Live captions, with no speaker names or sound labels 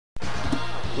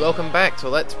Welcome back to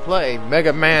Let's Play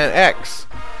Megaman X.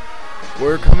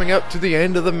 We're coming up to the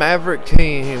end of the Maverick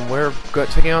team. We're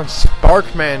taking on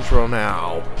Spark Mandrill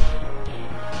now.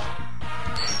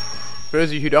 For those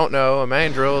of you who don't know, a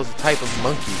mandrill is a type of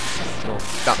monkey. Well,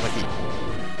 not monkey.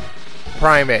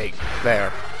 Primate.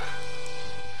 There.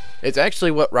 It's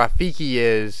actually what Rafiki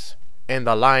is in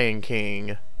The Lion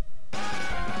King.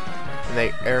 And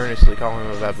they earnestly call him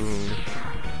a baboon.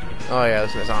 Oh yeah,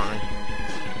 listen to the song.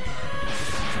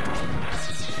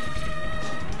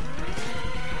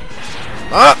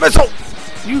 Ah, missile!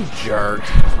 You jerk.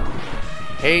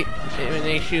 Hate it when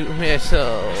they shoot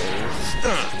missiles.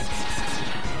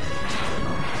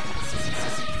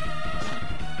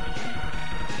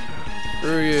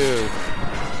 Screw you.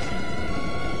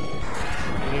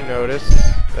 You notice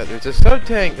that there's a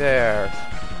sub-tank there.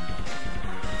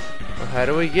 Well, how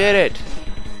do we get it?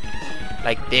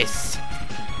 Like this.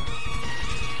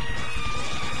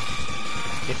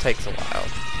 It takes a while.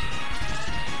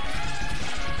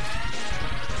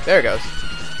 There it goes.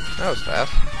 That was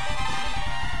fast.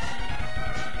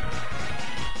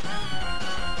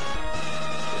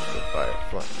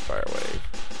 Fire wave.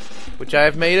 Which I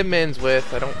have made amends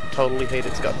with. I don't totally hate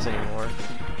its guts anymore.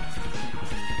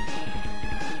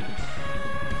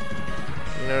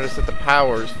 You notice that the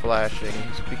power is flashing.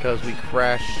 It's because we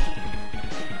crashed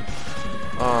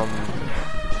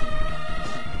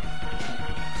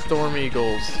Storm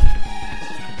Eagles.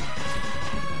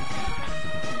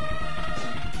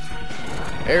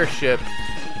 Airship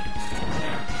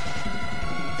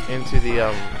into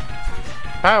the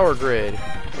power grid,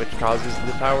 which causes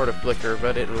the power to flicker,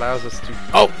 but it allows us to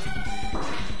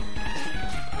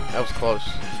that was close.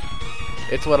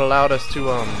 It's what allowed us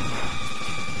to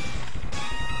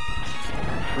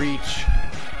reach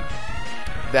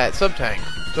that sub-tank,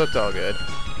 so it's all good.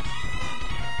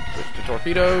 Switch to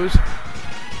torpedoes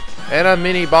and a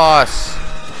mini boss.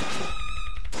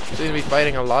 Seem to be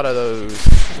fighting a lot of those.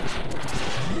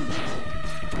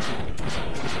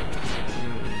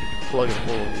 Plugging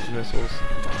full of these missiles.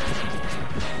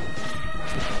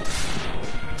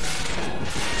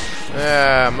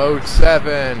 Ah, mode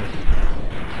 7.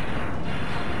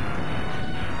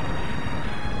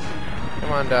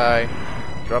 Come on, die.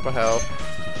 Drop a health.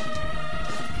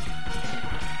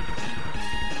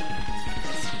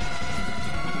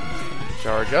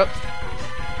 Charge up.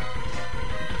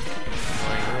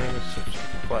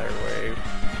 Fire wave.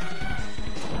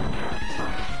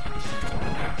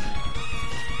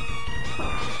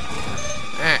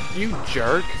 Ah, you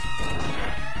jerk.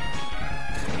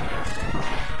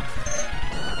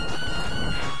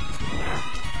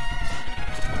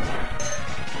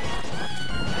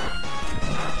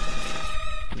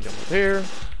 Jump up here.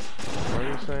 More of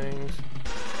these things.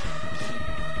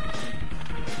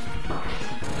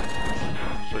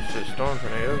 Switch to storm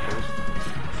tornado.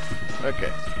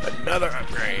 Okay, another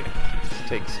upgrade. Let's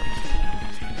take some.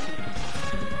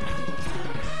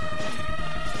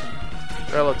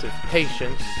 Relative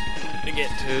patience to get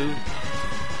to.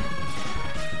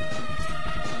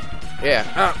 Yeah.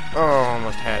 Oh,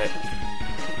 almost had it.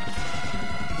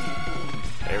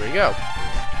 There we go.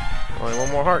 Only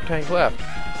one more heart tank left.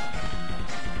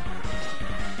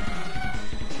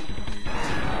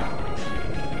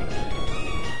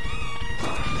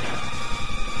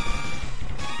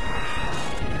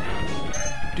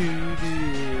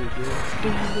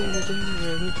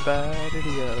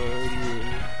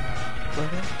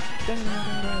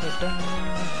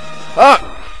 Ah!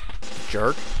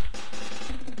 Jerk.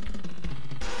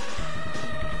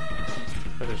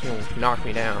 But it's gonna knock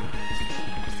me down.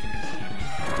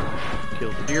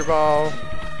 Kill the deer ball.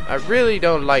 I really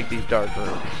don't like these dark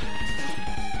rooms.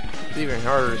 It's even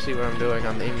harder to see what I'm doing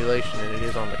on the emulation than it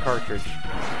is on the cartridge.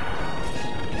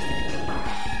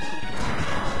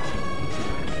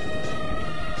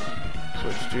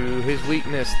 Switch to his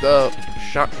weakness, the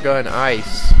shotgun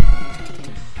ice.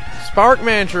 Spark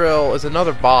Mandrill is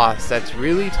another boss that's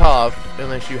really tough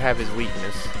unless you have his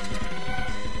weakness.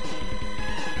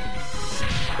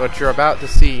 What you're about to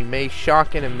see may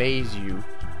shock and amaze you.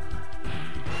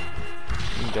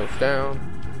 He goes down.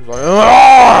 He's like,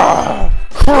 ah!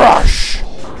 Crush!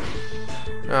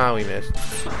 Ah, we missed.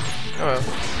 Oh well.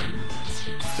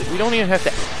 So we don't even have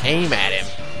to aim at him.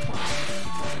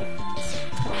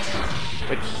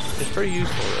 Which is pretty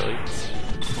useful, really.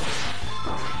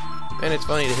 And it's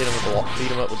funny to hit him with the wall, beat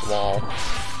him up with the wall.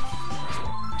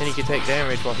 And he can take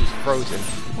damage while he's frozen.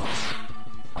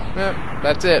 Yep,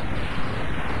 that's it.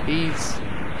 He's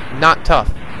not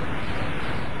tough.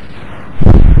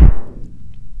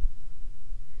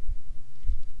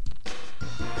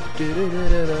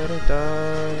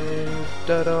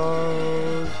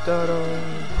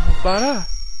 Bada.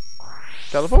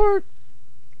 Teleport.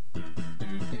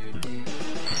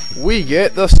 We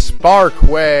get the Spark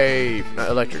Wave. Not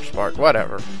electric spark,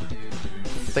 whatever.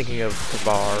 Thinking of the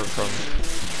bar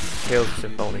from Tales of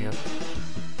Symphonia.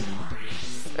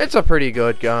 It's a pretty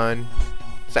good gun.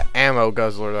 It's an ammo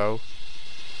guzzler though.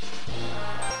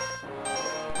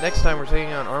 Next time we're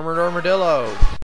taking on Armored Armadillo.